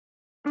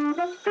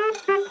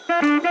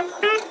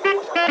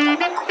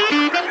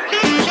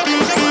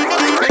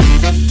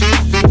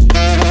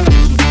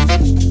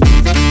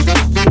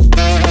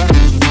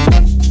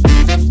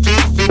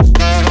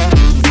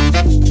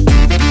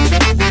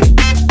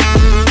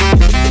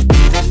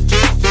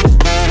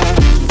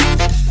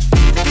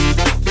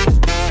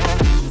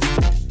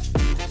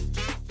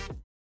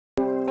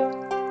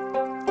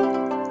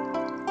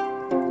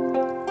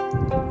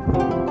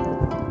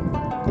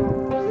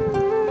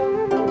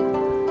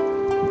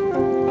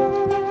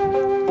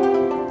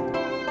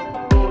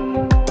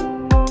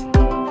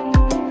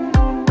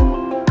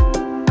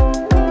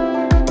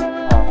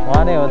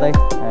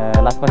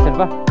Last question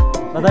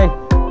दादा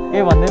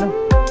के भन्दैन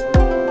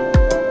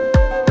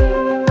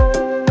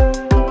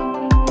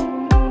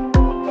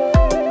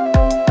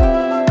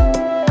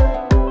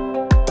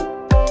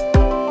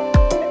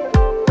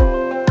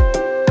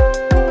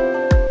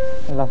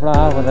लफडा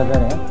भन्दा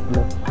चाहिँ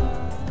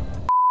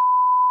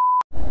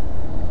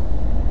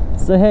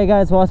so hey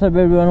guys what's up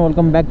everyone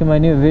welcome back to my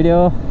new video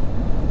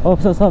hope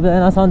so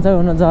सबैजना सन्चै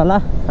हुनुहुन्छ होला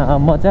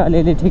म चाहिँ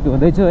अलिअलि ठिक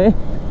हुँदैछु है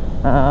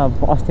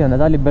अस्तिभन्दा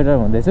चाहिँ अलिक बेटर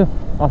हुँदैछु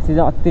अस्ति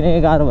चाहिँ अति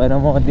नै गाह्रो भएर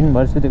म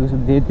दिनभर सुतेको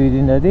सुत्दै 2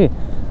 दिन जति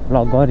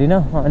भ्लग गरिनँ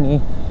अनि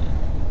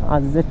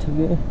आज चाहिँ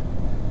ठिकै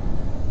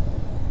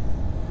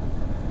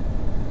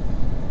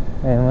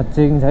म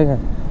चेकिङ छ क्या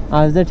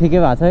आज चाहिँ ठिकै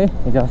भएको छ है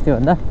हिजो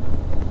अस्तिभन्दा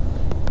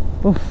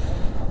उफ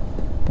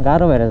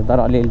गाह्रो भएर तर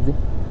अलिअलि चाहिँ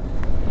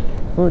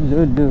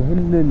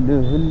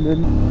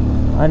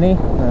अनि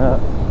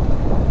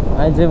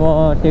अहिले चाहिँ म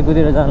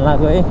टेकुतिर जान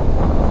लाग्यो है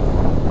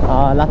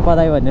लाक्पा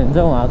दाई भन्ने हुन्छ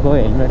उहाँको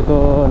हेलमेटको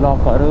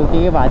लकहरू के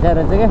भएको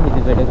रहेछ क्या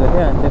हिजो भेटेको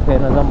थियो अनि त्यो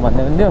फेर्न जाउँ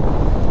भन्दै हुन्थ्यो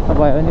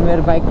भयो भने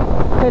मेरो बाइक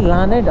खै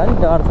लानै अलिक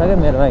डर छ क्या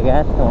मेरो बाइक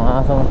यार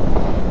उहाँसँग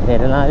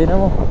धेरै लाँदिनँ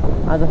म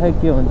आज खै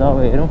के हुन्छ अब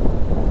हेरौँ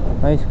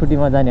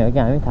स्कुटीमा जाने हो कि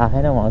हामी थाहा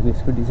छैन उहाँको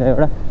स्कुटी छ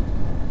एउटा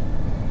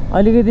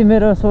अलिकति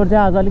मेरो स्वर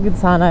चाहिँ आज अलिकति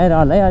सानो आएर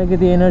होला है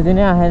अलिकति एनर्जी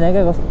नै आएन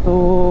क्या कस्तो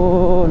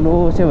लो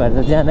चाहिँ भएर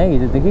चाहिँ ज्यान है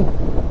हिजोदेखि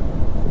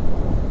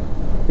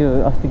त्यो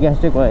अस्ति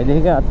ग्यास्ट्रिक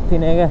भएदेखि क्या अति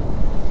नै क्या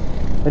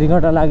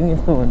रिङ्गटा लाग्ने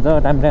यस्तो हुन्छ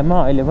टाइम टाइममा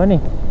अहिले पनि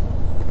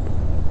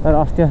तर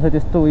अस्ति अस्ति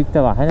त्यस्तो विक त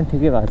भएको छैन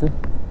ठिकै भएको छु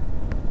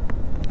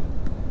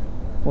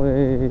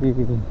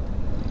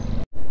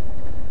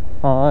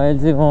अहिले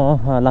चाहिँ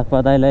म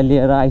लाक्पा दाईलाई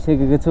लिएर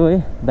आइसकेको छु है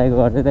दाईको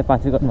घर चाहिँ त्यही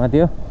पासीकोटमा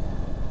थियो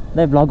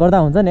दाई भ्लग गर्दा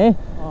हुन्छ नि है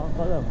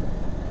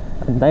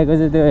अनि दाईको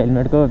चाहिँ त्यो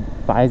हेलमेटको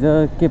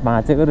भाइजर के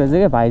भाँचेको रहेछ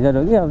क्या भाइजर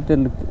हो कि अब त्यो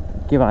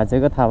के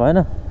भाँचेको थाहा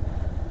भएन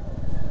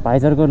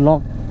भाइजरको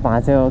लक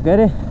भाँचेको के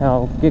अरे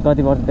अब के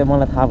कति वर्ष त्यो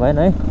मलाई थाहा भएन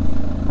है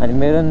अनि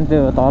मेरो नि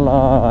त्यो तल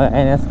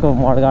एनएसको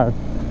मडगार्ड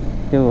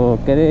त्यो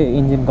के अरे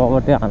इन्जिन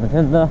कभर त्यो हाल्नु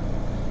थियो नि त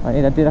अनि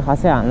यतातिर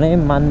खासै हाल्नै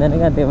मान्दैन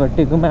क्या त्यो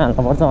टेकुमै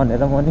हाल्नुपर्छ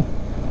भनेर म नि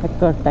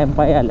ठ्याक्क टाइम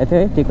पाइहालेको थियो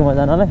है टेकुमा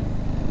जानलाई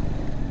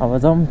अब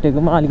जाउँ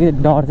टेकुमा अलिकति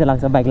डर चाहिँ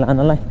लाग्छ बाइक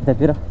लानलाई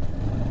यतातिर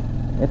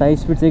यता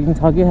स्पिड चेकिङ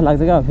छ कि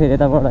लाग्छ क्या फेरि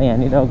यताबाट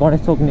यहाँनिर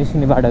गणेश चोक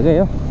निस्किने बाटो क्या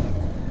यो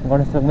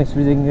गणेश चोकमा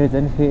स्पिड चेकिङ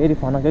चाहिँ फेरि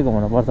फनक्कै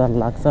घुमाउनुपर्छ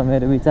लाग्छ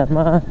मेरो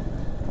विचारमा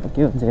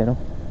के हुन्छ हेरौँ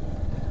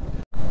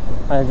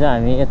अहिले चाहिँ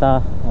हामी यता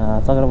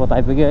चक्रपथ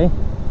आइपुग्यो है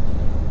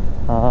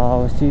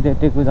अब सिधै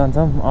टेकु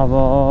जान्छौँ अब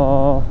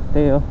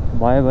त्यही हो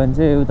भयो भने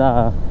चाहिँ उता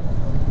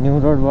न्यु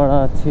रोडबाट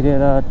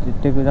छिरेर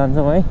टेकु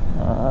जान्छौँ है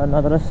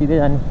नत्र सिधै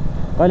जाने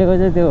कहिलेको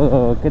चाहिँ त्यो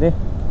के अरे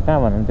कहाँ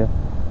भन्नुहुन्थ्यो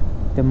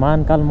त्यो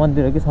महाकाल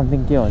मन्दिर हो कि समथिङ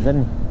के भन्छ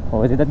नि हो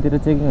त्यतातिर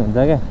चेकिङ हुन्छ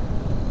क्या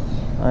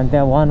अनि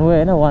त्यहाँ वान वे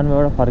होइन वान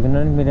वेबाट फर्किनु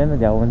पनि मिलेन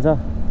झ्याउ हुन्छ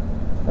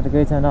तर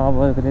केही छैन अब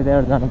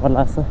त्यताबाट जानु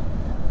पर्ला जस्तो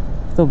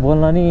यस्तो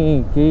बोल्न नि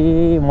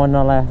केही मन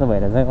नलागे जस्तो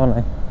भइरहेछ है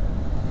मलाई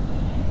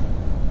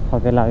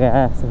थकै लाग्यो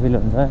जस्तो फिल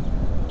हुन्छ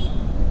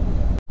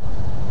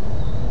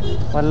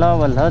बल्ल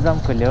बल्ल जाम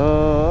खोल्यो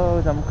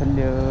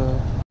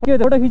के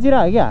फोटो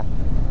खिचिरहेको क्या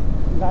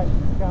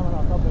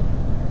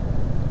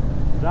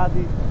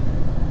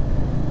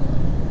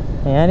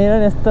यहाँनिर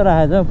यस्तो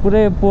राखेको छ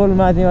पुरै पोल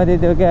माथि माथि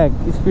त्यो क्या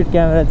स्पिड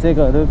क्यामेरा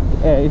चेकहरू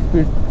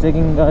स्पिड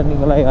चेकिङ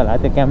गर्नेको लागि होला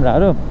त्यो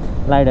क्यामेराहरू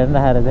लाइटहरू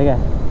राखेर चाहिँ क्या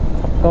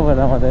छक्क भएर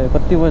म त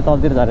कति बजी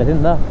तलतिर झरेको थियो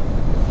नि त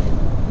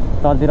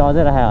तलतिर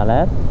अझै राखेको होला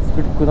यार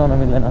स्पिड कुदाउन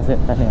मिल्दैन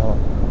यता नि अब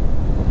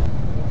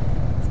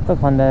यस्तो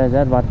खन्दा रहेछ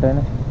यार बाटो होइन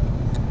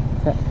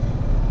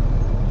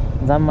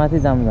जाम माथि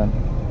जाम जाम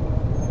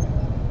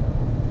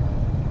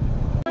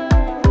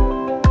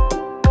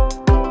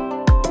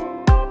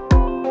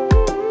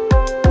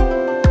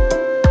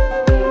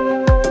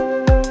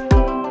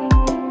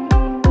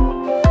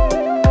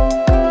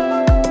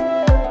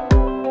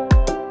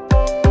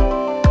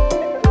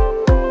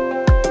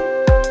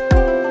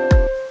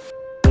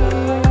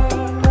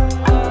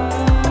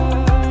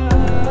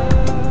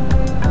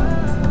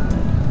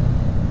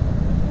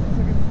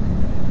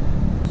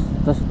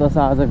जस्तो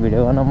आज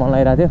भिडियो गर्न मन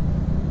लागिरहेको थियो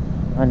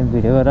अनि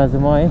भिडियो गरेर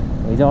चाहिँ म है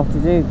हिजो अस्ति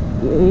चाहिँ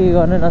केही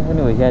गर्नै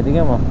नसक्ने भइसकेको थिएँ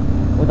क्या म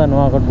उता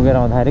नुवाकोट पुगेर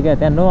आउँदाखेरि क्या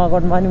त्यहाँ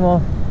नुवाकोटमा नि म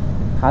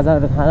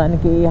खाजाहरू खाँदा नि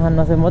केही खान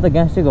नसक्ने म त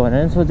ग्यास्ट्रिक हो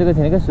भनेर सोचेको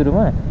थिइनँ क्या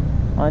सुरुमा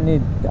अनि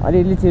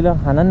अलिअलि चिलो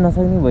खाना पनि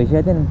नसक्ने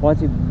भइसकेको थियो नि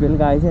पछि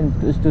बेलुका आएछ नि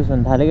टुस हुन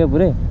थाल्यो क्या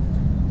पुरै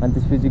अनि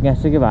त्यसपछि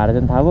ग्यास्ट्रिकै भएर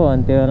चाहिँ थाहा भयो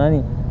अनि त्यो बेला नि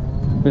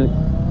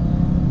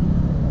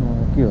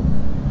के हो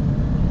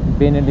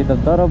बेनेली त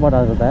तर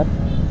बढाएको त यार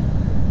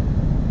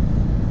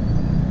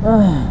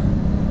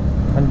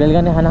अनि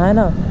बेलुका नि खाना खाएन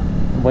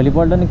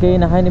भोलिपल्ट नि केही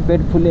नखाए नि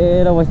पेट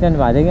फुलेर बसिरहनु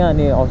भएको थियो क्या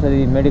अनि औषधि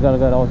मेडिकल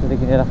गएर औषधि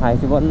किनेर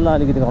खाएपछि बल्ल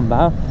अलिकति कम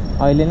भयो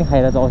अहिले नि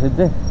खाइरहेको छ औषधि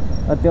चाहिँ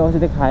त्यो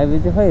औषधि खाएपछि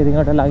चाहिँ खै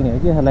रिङ्गटा लाग्ने हो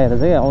कि जस्तो लागेर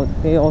चाहिँ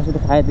त्यही औषधि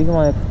खाएदेखि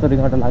मलाई कस्तो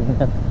रिङ्गटा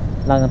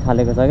लाग्न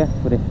थालेको छ क्या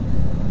पुरै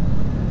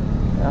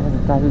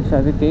ट्राफिक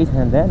साफिक केही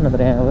छैन त्यहाँ नत्र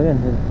यहाँ गयो नि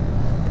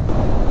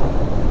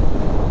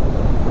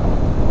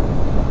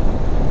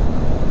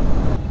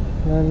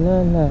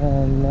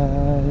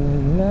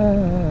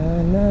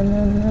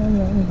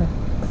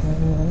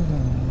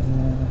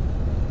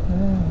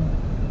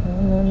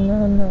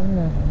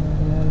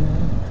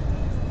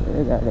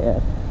गाडी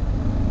यार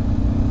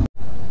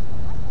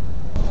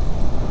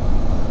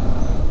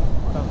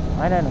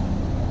होइन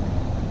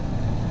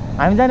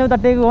हामी जाने उता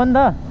टेको हो नि त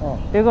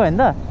टेको होइन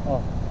त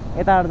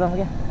यताबाट जाउँ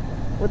क्या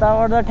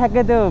उताबाट त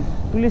ठ्याक्कै त्यो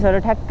पुलिसहरू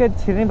ठ्याक्कै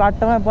छिर्ने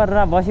बाटोमै परेर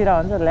बसिरहेको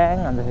हुन्छ ल्याङ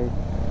हुन्छ फेरि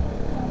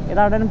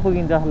यताबाट पनि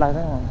पुगिन्छ जस्तो लाग्छ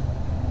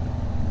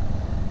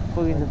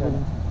पुगिन्छ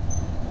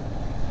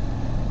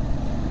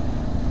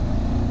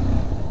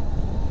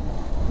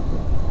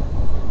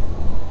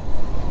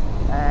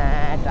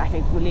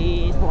ट्राफिक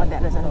पुलिस बस्दो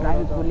रहेछ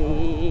ट्राफिक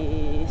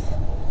पुलिस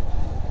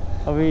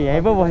अब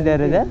यहीँ पो बस्दो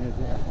रहेछ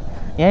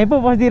यहीँ पो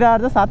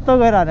बसिदिरहेको छ सातो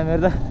गइरहने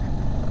मेरो त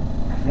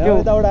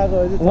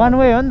वान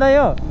वे हो नि त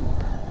यो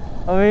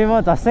अब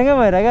म झस्सँगै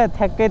भएर क्या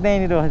ठ्याक्कै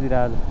त्यहीँनिर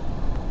बसिदिरहेको छु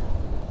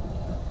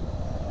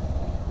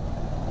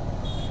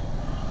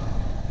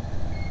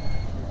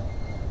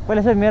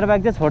पहिला सर मेरो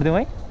बाइक चाहिँ छोडिदिउँ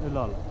है ल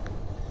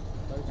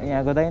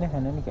यहाँ गउँदै नै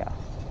खाने नि क्या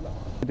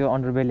त्यो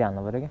अन्डरबेली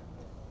हाल्नु पऱ्यो क्या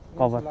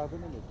कभर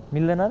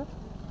मिल्दैन र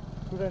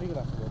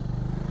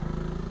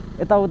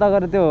यताउता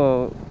गरेर त्यो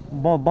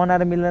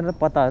बनाएर मिल्दैन र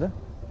पत्ताहरू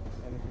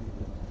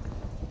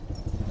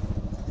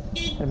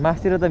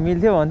मासतिर त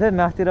मिल्थ्यो भन्थ्यो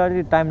मासतिर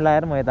अलिक टाइम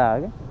लगाएर म यता आयो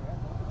क्या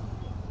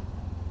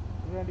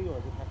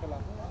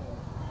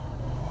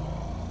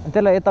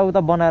त्यसलाई यताउता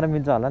बनाएर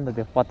मिल्छ होला नि त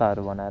त्यो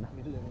पत्ताहरू बनाएर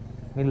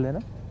मिल्दैन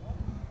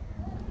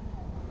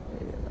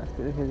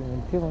मासतिर फेरि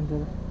मिल्थ्यो भन्थ्यो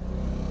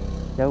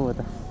जाऊ हो त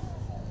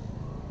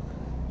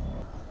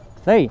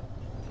है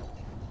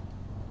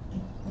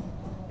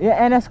यो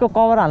एनएसको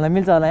कभर हाल्न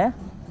मिल्छ होला यहाँ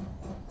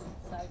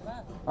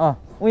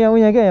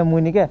उहाँ क्या यहाँ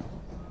मुनि क्या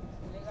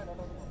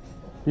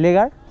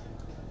लेगार्ड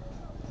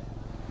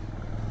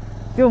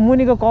त्यो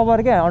मुनिको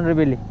कभर क्या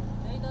अन्डरबेली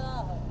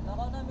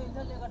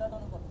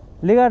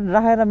लेगार्ड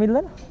राखेर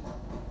मिल्दैन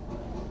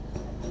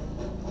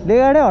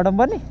लेगार्डै हटाउनु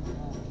पर्ने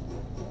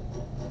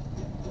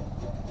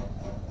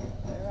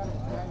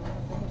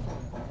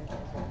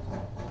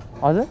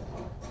हजुर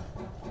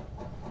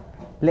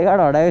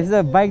लेगार्ड हटाएपछि त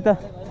बाइक त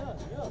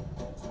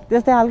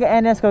त्यस्तै खालको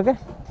एनएसको क्या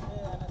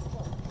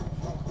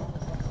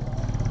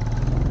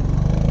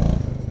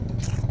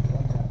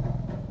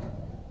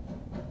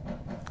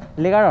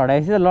लेगार्ड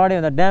हटाएपछि त लड्यो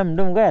भने त ड्याम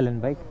डुम गइहाल्यो नि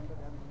बाइक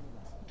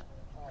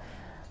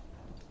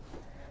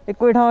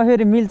कोही ठाउँमा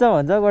फेरि मिल्छ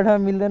भन्छ कोही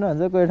ठाउँमा मिल्दैन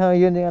भन्छ कोही ठाउँमा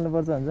यो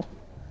निकाल्नुपर्छ भन्छ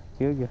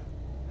के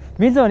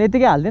मिल्छ भने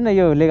यतिकै हालिदिनु न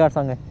यो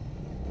लेगार्डसँगै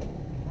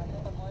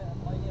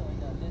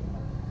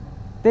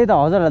त्यही त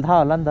हजुरलाई थाहा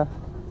होला नि त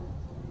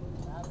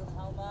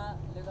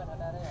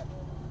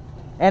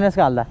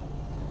एनएसको हाल्दा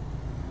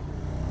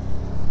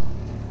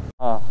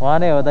उहाँ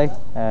नै हो दाइ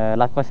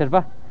लाक्पा शेर्पा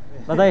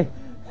ल दाइ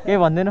केही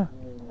भनिदिनु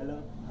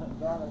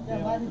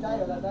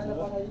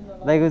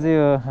दाइको चाहिँ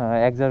यो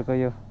एक्जरको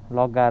यो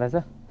लक गएर छ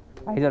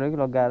आइजर हो कि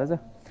लक गएर छ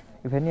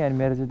यो फेरि नि अनि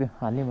मेरो चाहिँ त्यो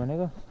हाल्ने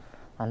भनेको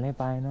हाल्नै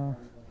पाएन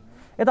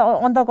यता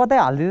अन्त कतै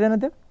हालिदिँदैन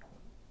त्यो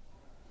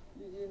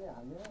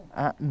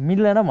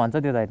मिल्दैन भन्छ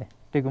त्यो दाइले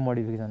टेको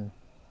मोडिफिकेसन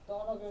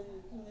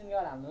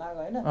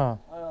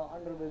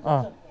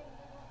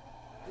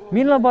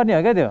मिल्न पर्ने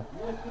हो क्या त्यो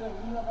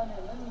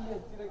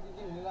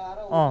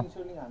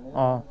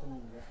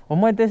हो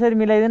मैले त्यसरी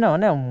मिलाइदिनँ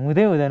भने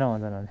हुँदै हुँदैन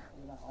भन्छन्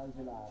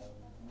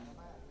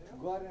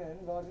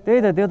त्यही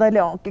त त्यो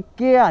तैँले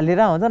के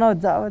हालेर हुन्छ न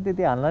जब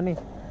त्यति हाल्न नि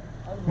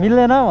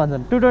मिल्दैन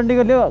भन्छन्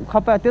 220को ल्याउ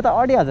खप्पा त्यो त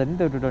अडिहाल्छ नि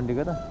त्यो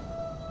 220को त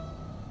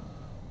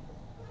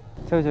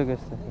छेउछेउ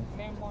यस्तो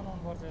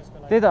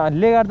त्यही त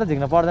लेगार त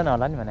झिक्न पर्दैन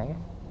होला नि भने क्या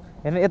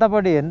हेर्नु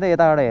यतापट्टि हेर्नु त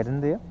यताबाट हेर्नु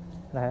त यो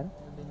राखेर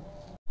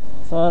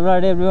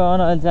सलराइट एभ्रिवान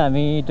अहिले चाहिँ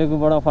हामी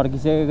टेकुबाट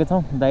फर्किसकेको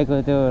छौँ दाइको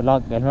त्यो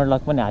लक हेलमेट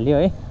लक पनि हाल्यो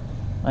है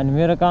अनि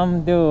मेरो काम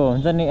त्यो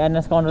हुन्छ नि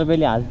एनएसको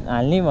अन्डरबेली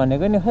हाल्ने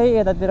भनेको नि खै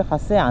यतातिर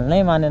खासै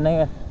हाल्नै मानेन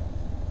क्या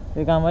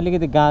त्यो काम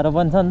अलिकति गाह्रो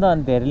पनि छ नि त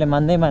अनि धेरैले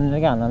मान्दै मानेन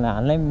क्या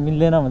हाल्नै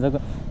मिल्दैन भन्छ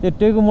त्यो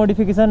टेको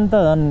मोडिफिकेसन त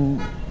झन्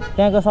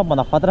त्यहाँको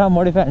सबभन्दा खतरा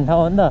मोडिफाइड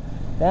ठाउँ हो नि त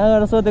त्यहाँ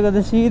गएर सोधेको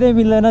चाहिँ सिधै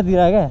मिल्दैन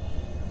तिर क्या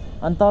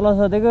अनि तल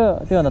सोधेको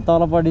त्योभन्दा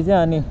तलपट्टि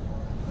चाहिँ अनि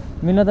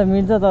मिल्न त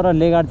मिल्छ तर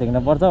लेगार्ड झिक्न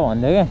पर्छ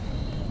भन्थ्यो क्या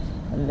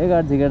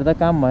लेगार्ड झिकेर त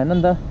काम भएन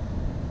नि त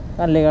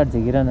कहाँ लेगार्ड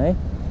झिकिरहनु है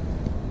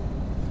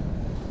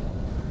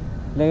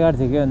लेगार्ड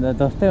झिक्यो भने त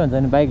जस्तै हुन्छ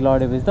नि बाइक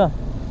लडेपछि त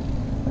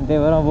अनि त्यही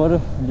भएर बरु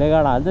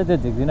लेगार्ड हाल्छु त्यो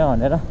झिक्दिनँ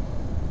भनेर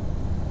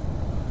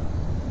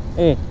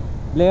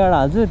लेगार्ड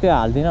हाल्छु त्यो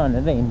हाल्दिनँ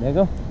भनेर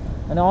हिँडेको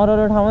अनि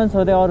अरू ठाउँमा पनि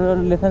सोधेँ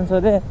अरूले पनि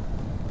सोधेँ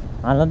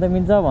हाल्न त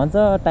मिल्छ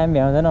भन्छ, टाइम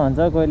भ्याउँदैन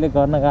भन्छ, कोहीले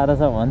गर्न गाह्रो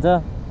छ भन्छ,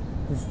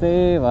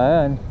 त्यस्तै भयो।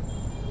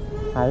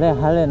 अनि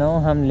हाल्दैनौ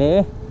हामीले,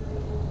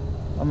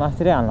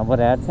 मास्तिरै हाल्नु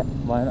पऱ्यो यार,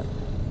 भएन।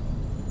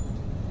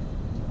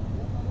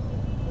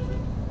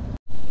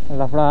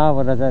 लफडा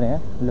परेछ नि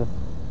यहाँ, लु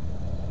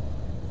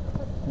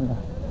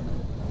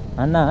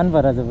हान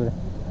परेछ पुरा।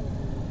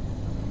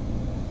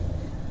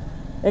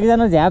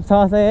 एकजना झ्याप छ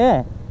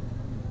है,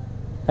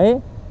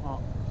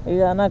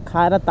 एकजना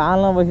खाएर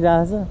तालमा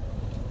बसिरहेको छ।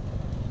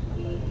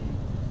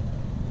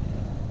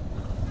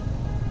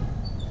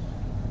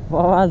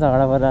 बवाल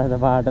झगडा परिरहेको छ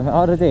बाटोमा,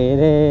 अरू चाहिँ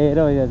हेरेर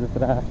बसिरहेको छ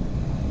पुरा।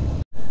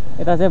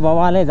 यता चाहिँ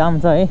बवालै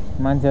जाम छ है,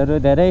 मान्छेहरू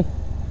धेरै,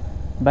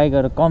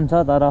 बाइकहरू कम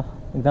छ तर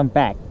एकदम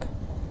प्याक,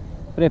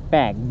 पुरै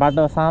प्याक।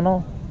 बाटो सानो,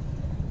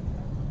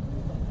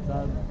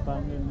 4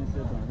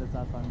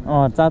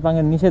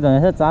 पाङ्ग्रे निषेध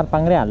हुनेछ, 4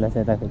 पाङ्ग्रे हाल्दैछ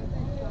यता फेरि।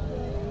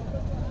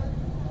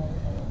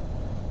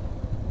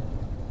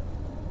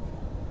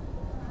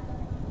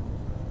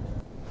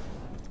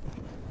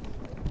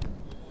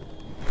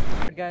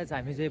 गाइस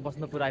हामी चाहिँ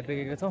बसन्तपुर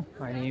आइपुगेको छौँ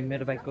अनि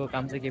मेरो बाइकको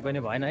काम चाहिँ केही पनि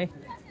भएन है।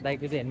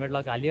 दाइको चाहिँ हेलमेट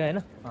लगाइहाल्यो होइन,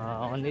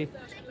 ओन्ली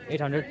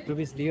 800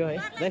 रुपिस लियो है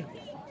दाइ।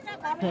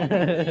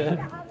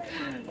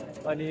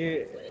 अनि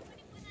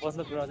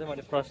बसन्तपुरमा चाहिँ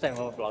मैले फर्स्ट टाइम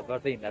अब भ्लग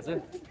गर्दै हिँडेको छु,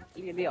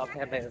 अलिअलि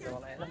अप्ठ्यारो लागेको छ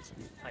मलाई होइन।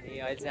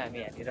 अनि अहिले चाहिँ हामी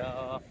यहाँनिर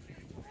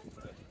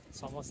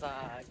समोसा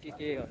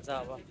के हुन्छ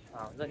अब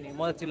हुन्छ नि,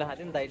 म चिल्ला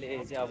खाँथेँ नि,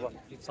 दाइले चाहिँ अब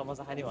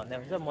समोसा खाने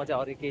भन्दै हुन्छ, म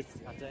चाहिँ अरू केही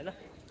खान्छु होइन,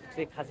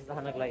 त्यही खाजा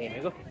खानको लागि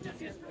हिँडेको।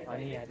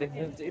 अनि यहाँ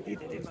देख्नुहुन्छ यति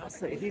धेरै खास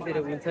छ, यति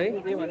धेरै हुन्छ है,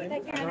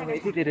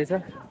 यति धेरै छ,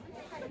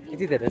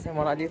 यति धेरै छ।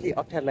 मलाई अलिकति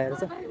अप्ठ्यारो लागेको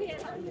छ,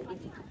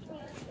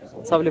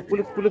 सबले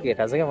पुलुक पुलुक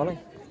हेरेको छ क्या मलाई,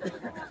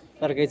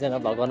 तर केही छैन,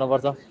 भ्लग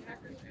गर्नुपर्छ।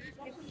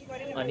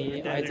 अनि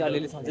अहिले चाहिँ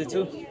अलिअलि सन्चै छु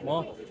म,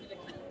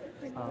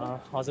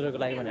 हजुरहरूको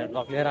लागि भनेर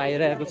भ्लग लिएर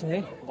आइरहेको छु है।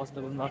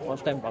 बसन्तपुरमा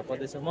फर्स्ट टाइम भ्लग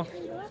गर्दैछु म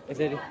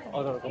यसरी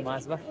अरूहरूको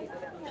माझमा,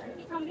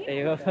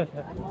 त्यही हो।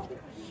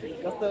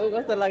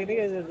 कस्तो लाग्ने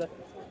क्या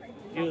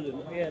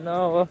न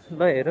अब।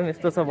 ल हेरौँ,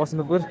 यस्तो छ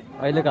बसन्तपुर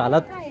अहिलेको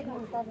हालत,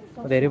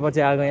 धेरै पछि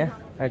आएको यहाँ।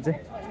 अहिले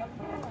चाहिँ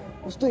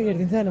कस्तो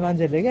हेरिदिन्छ नि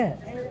मान्छेहरूले क्या,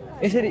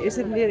 यसरी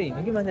लिएर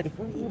हिँड्यो कि मान्छेहरू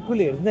फुल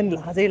हेरिदिन्छ नि,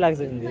 लाजै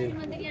लाग्छ नि।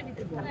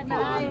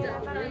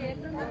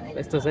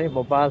 यस्तो चाहिँ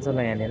भोपाल छ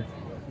ल यहाँनिर।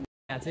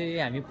 यहाँ चाहिँ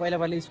हामी पहिला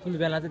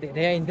स्कुल बेला चाहिँ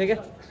धेरै आइन्थ्यो क्या,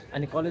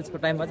 अनि कलेजको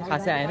टाइममा चाहिँ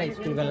खासै आएन,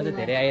 स्कुल बेला चाहिँ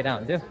धेरै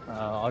आइरहेको हुन्थ्यो।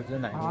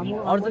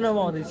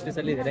 अर्जुनमा आउँथ्यो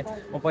स्पेसल्ली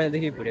धेरै। म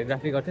पहिलादेखि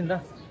भिडियोग्राफी गर्थेँ नि त,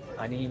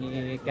 अनि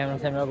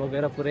क्यामेरा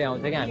बोकेर पुरै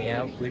आउँथ्यो क्या हामी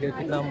यहाँ भिडियो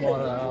खिच्न,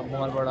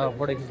 मोबाइलबाट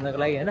फोटो खिच्नको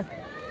लागि होइन।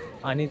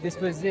 अनि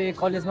त्यसपछि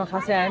कलेजमा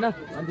खासै आएन,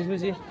 अनि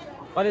त्यसपछि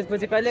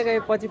कलेजपछि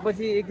कहिलेकाहीँ पछि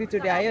एक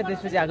दुईचोटि आयो,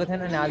 त्यसपछि आएको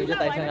थिएन। अनि आज चाहिँ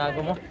ताइसँग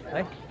आएको म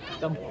है,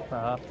 एकदम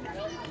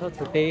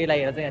छुट्टै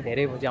लागेर चाहिँ यहाँ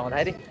धेरै पछि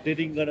आउँदाखेरि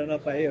डेटिङ गर्न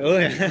नपाएँ हो।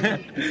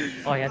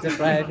 यहाँ चाहिँ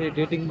प्रायः फेरि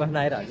डेटिङ बस्न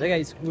आइरहन्छ क्या,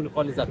 स्कुल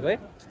कलेजहरूको है,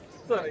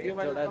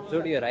 एउटा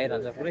जोडीहरू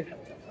आइरहन्छ पुरै।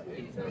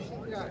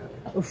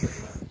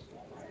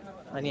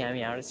 अनि हामी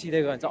यहाँबाट सिधै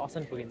गयो भने चाहिँ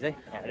असन पुगिन्छ है,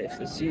 यहाँबाट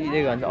यस्तो सिधै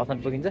गयो भने चाहिँ असन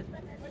पुगिन्छ।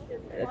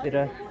 यतातिर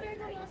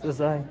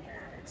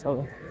सब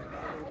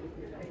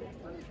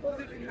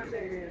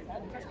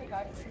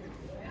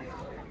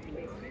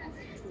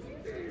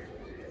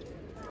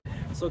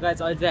सो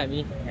गाइस अहिले चाहिँ हामी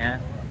यहाँ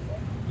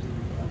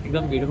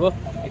एकदम भिड भयो,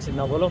 एकछिन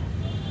नबोलौँ।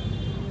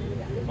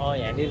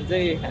 यहाँनिर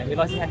चाहिँ हामी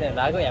लस्सी खानेहरू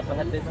आएको, यहाँ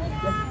लस्सी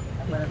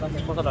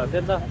पसलहरू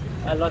थियो नि त,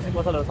 लस्सी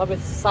पसलहरू सबै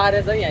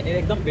सारे चाहिँ यहाँनिर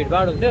एकदम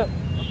भिडभाड हुन्थ्यो।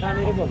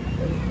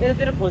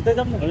 यतातिर खोज्दै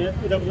जाऊँ न,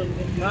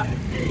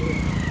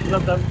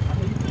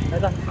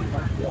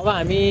 अब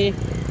हामी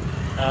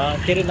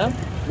के अरे नाम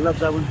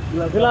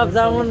गुलाब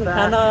जामुन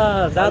खान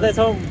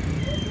जाँदैछौँ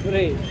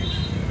पुरै।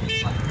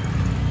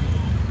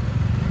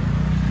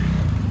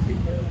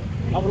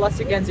 अब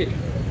लस्सी क्यान्सिल,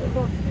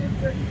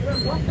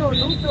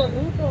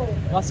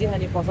 लस्सी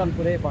खाने पसल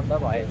पुरै बन्द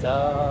भएछ।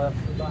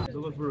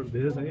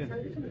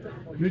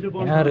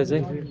 यहाँहरू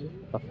चाहिँ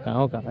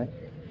कहाँ हो कहाँ है,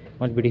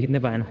 मैले भिडियो खिच्नै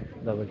पाएन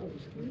तपाईँले।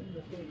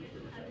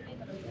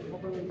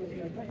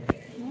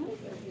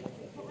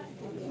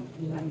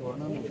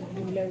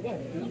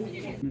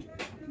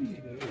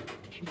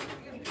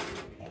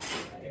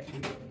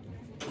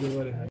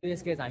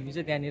 यसकै हामी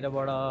चाहिँ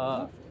त्यहाँनिरबाट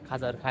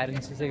खाजाहरू खाएर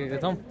निस्किसकेको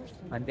छौँ।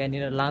 अनि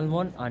त्यहाँनिर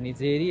लालमोहन अनि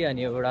जेरी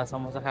अनि एउटा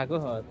समोसा खाएको,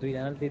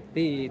 दुईजनाले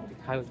त्यही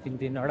खाएको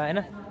 3-3वटा होइन।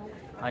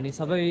 अनि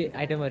सबै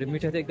आइटमहरू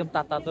मिठो थियो, एकदम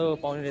तातो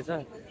पाउने रहेछ,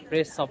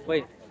 फ्रेस सबै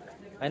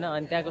होइन।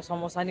 अनि त्यहाँको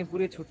समोसा नि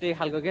पुरै छुट्टै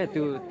खालको क्या,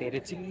 त्यो धेरै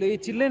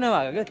चिल्लै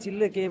नभएको क्या,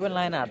 चिल्लै केही पनि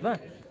लागेन हातमा।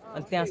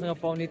 अनि त्यहाँसँग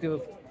पाउने त्यो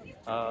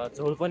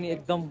झोल पनि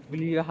एकदम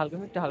गुलियो खालको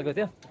मिठो खालको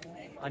थियो।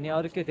 अनि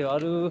अरू के थियो,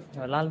 अरू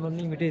लालमोहन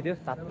नि मिठै थियो,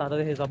 तातो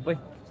थियो सबै।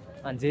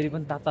 अनि जेरी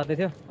पनि तातै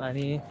थियो।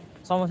 अनि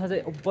समोसा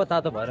चाहिँ उब्ब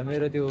तातो भएर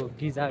मेरो त्यो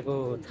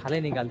गिजाको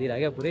छालै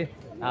निकालिदिएर क्या, पुरै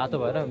तातो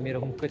भएर मेरो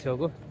मुखकै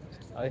छेउको।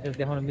 यसरी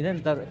देखाउनु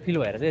मिल्दैन, तर फिल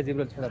भएर चाहिँ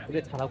जिब्रो छेउमा पुरै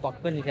छाला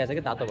पक्कै निकालेको छ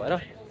क्या तातो भएर।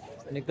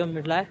 अनि एकदम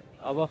मिठो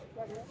लाग्यो।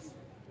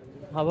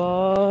 अब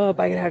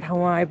बाइक राखेको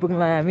ठाउँमा आइपुग्नु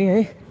लाग्यो हामी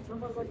है।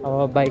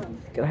 अब बाइक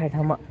राखेको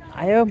ठाउँमा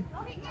आयो,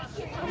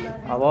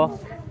 अब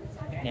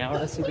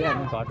यहाँबाट सिधै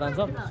हामी घर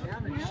जान्छौँ।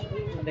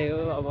 त्यही हो,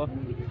 अब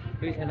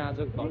केही छैन,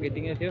 आज भ्लग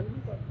यति नै थियो।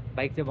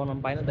 बाइक चाहिँ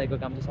बनाउनु पाएन दाइको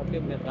काम चाहिँ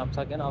सक्यो मेरो काम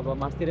सकेन अब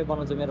मास्तिरै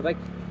बनाउँछु मेरो बाइक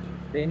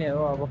त्यही नै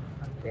हो अब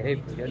धेरै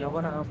भिडियो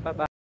नबनाऊ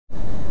बाबा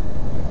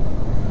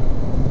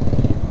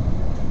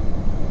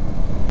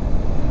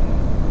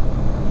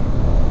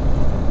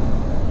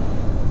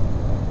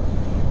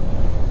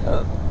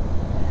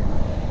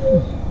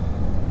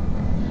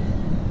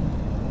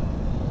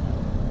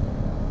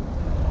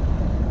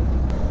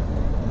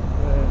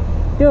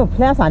त्यो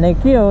फ्ल्यास हाने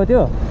के हो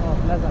त्यो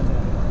फ्ल्यास हाने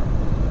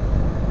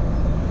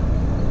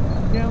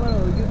क्यामेरा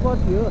हो कि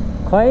कति हो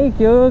खै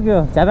के हो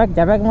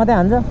झ्यापाक मात्रै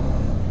हान्छ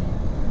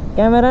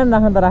क्यामेरा नि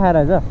राख्नु त राखेर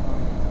रहेछ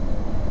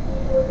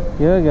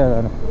के हो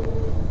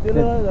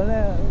त्यसले झन्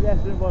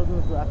एक्सिडेन्ट पर्छ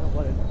जस्तो राख्नु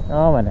परेन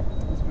भने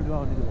स्पिडमा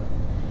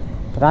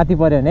आउने राति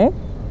पऱ्यो नि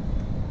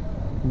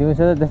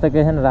दिउँसो त त्यस्तो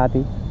केही छैन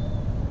राति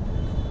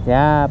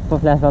झ्याप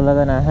फ्ल्यास चल्दा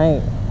त नाखै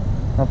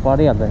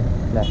परिहाल्छ नि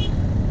फ्ल्यास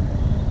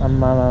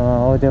आम्मा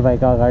हो त्यो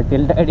बाइक अगाडि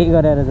टिल्टाइटी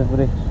गरेर चाहिँ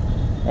पुरै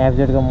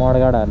एफजेडको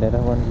मडगाड हालेर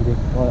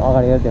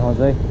अगाडि हेरेर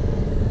देखाउँछु है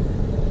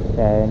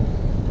त्यहाँ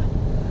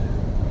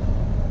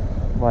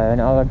भयो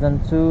भने अगाडि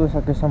जान्छु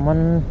सकेसम्म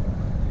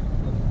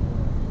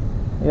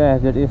यो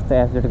एफजेड यस्तो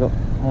एफजेडको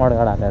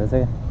मडगाड हालेर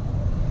चाहिँ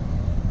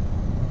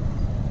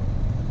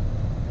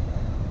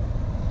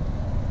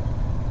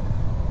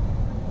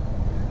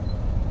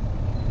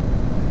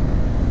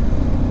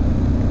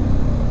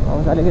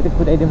अब अलिकति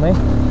कुदाइदिउँ है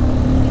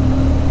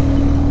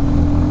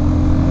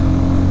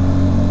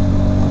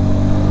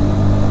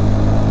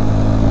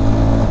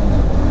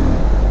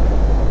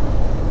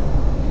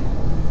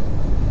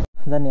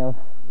जाने अब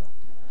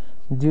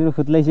जिउरो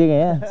फुत्लैसक्यो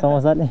यहाँ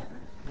समोसाले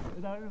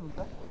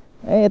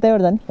ए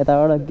यतैबाट जाने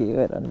यताबाट के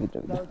गरेर भित्र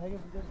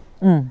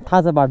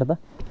थाहा छ बाटो त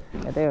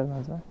यतैबाट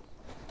जान्छ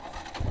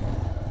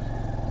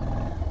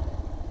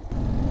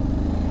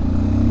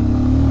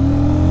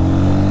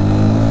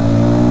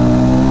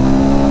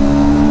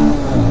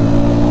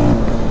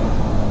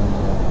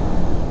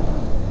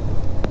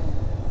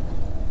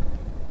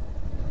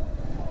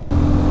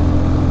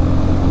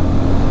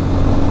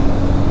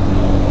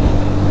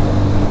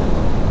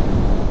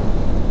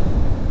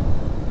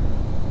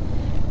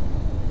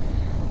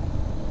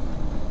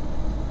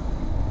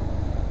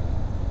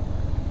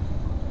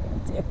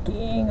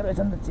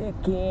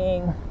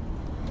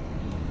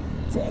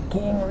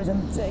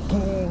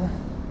चेकिङ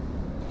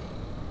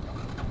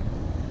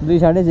दुई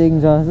साइडै चेकिङ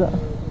छ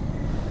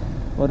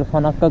बरु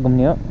फनक्क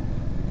घुम्ने हो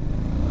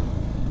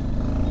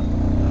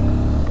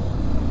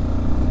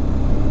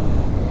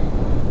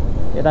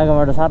यताको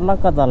बाटो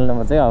सर्लक्क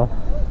चल्नेमा चाहिँ अब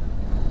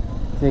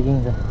चेकिङ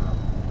छ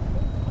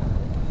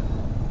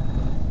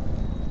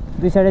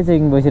दुई साइडै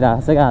चेकिङ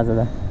बसिरहेको छ क्या आज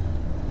त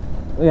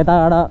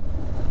यताबाट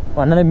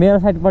भन्नाले मेरो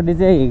साइडपट्टि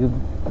चाहिँ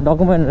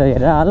डकुमेन्टहरू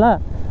हेरेर होला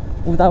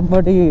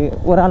उतापट्टि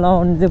ओह्रालो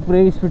आउने चाहिँ पुरै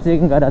स्पिड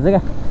चेकिङ गरेर चाहिँ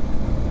क्या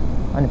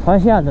अनि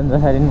फसिहाल्छ नि त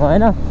साइडमा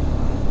होइन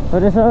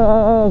तर यसो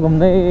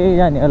घुम्दै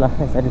जाने होला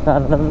यसरी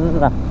तर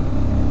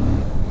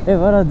त्यही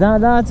भएर जहाँ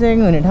जहाँ चेकिङ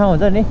हुने ठाउँ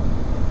हुन्छ नि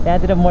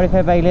त्यहाँतिर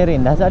मोडिफाई बाइक लिएर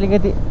हिँड्दा चाहिँ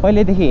अलिकति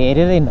पहिल्यैदेखि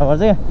हेरेर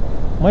हिँड्नुपर्छ क्या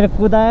मैले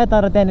कुदाएँ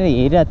तर त्यहाँनिर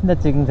हेरिरहेको थिएँ नि त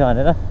चेकिङ छ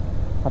भनेर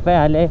सबै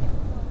हालेँ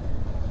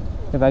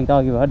त्यो बाइक त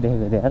अघि भएर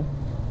देखेको थिएँ यार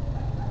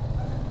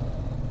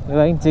यो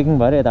बाइक चेकिङ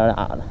भएर यताबाट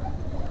आला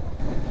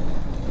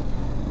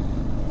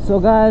सो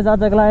गाइज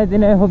आजको लागि यति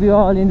नै hope you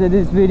all enjoy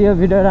this video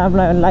राम्रो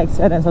लाग्यो लाइक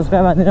सेयर एन्ड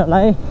सब्सक्राइब हालिदिनु होला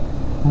है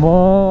म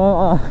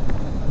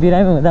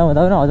बिरामी हुँदा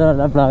पनि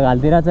हजुरहरूलाई भ्लग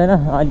हालिदिरहेको छैन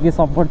अलिकति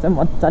सपोर्ट चाहिँ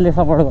मजाले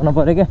सपोर्ट गर्नु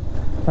पऱ्यो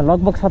क्या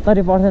लगभग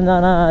 70%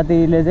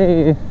 जनाले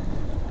चाहिँ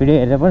भिडियो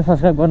हेरेर पनि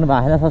सब्सक्राइब गर्नु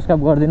भएको छैन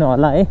सब्सक्राइब गरिदिनु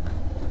होला है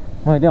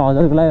मैले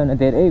हजुरको लागि भने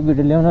धेरै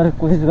भिडियो ल्याउन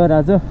कोसिस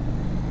गरिरहेको छु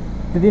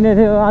त्यति नै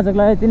थियो आजको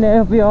लागि यति नै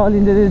hope you all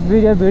enjoy this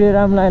video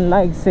राम्रो लाग्यो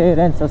लाइक सेयर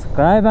एन्ड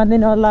सब्सक्राइब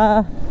हालिदिनु होला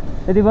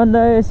त्यति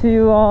भन्दै C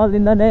you all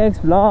in the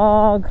next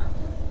vlog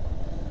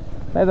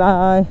by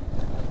by